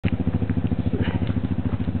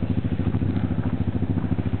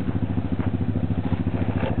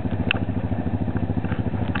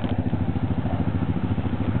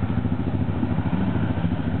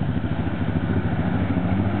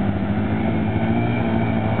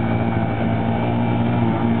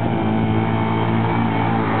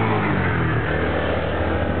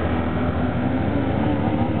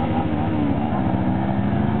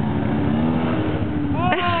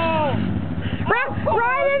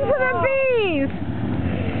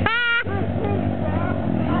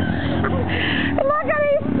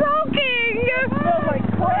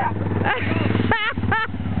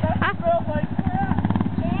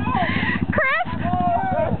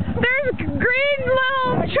green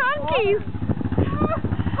little chunkies.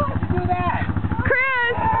 How'd you do that?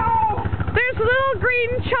 Chris, there's little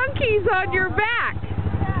green chunkies on your back.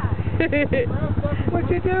 What'd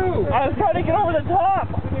you do? I was trying to get over the top.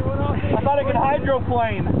 I thought I could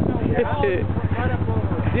hydroplane.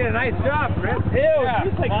 You did a nice job, Chris. Ew, Yeah,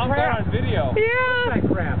 it's like Mom's crap. got on video. Yeah. Looks like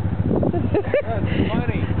crap. That's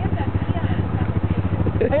funny.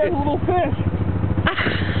 Hey, a little fish.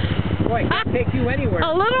 Boy, it can take you anywhere.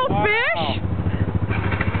 A little fish?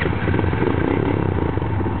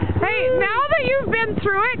 Hey, now that you've been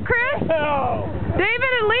through it, Chris,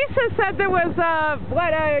 David and Lisa said there was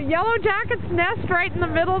a yellow jacket's nest right in the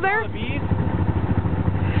middle there. The bees?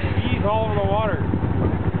 Bees all over the water.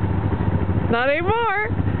 Not anymore.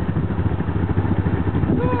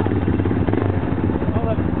 All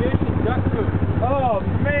the fish and duck food. Oh,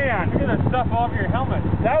 man. You're gonna stuff all over your helmet.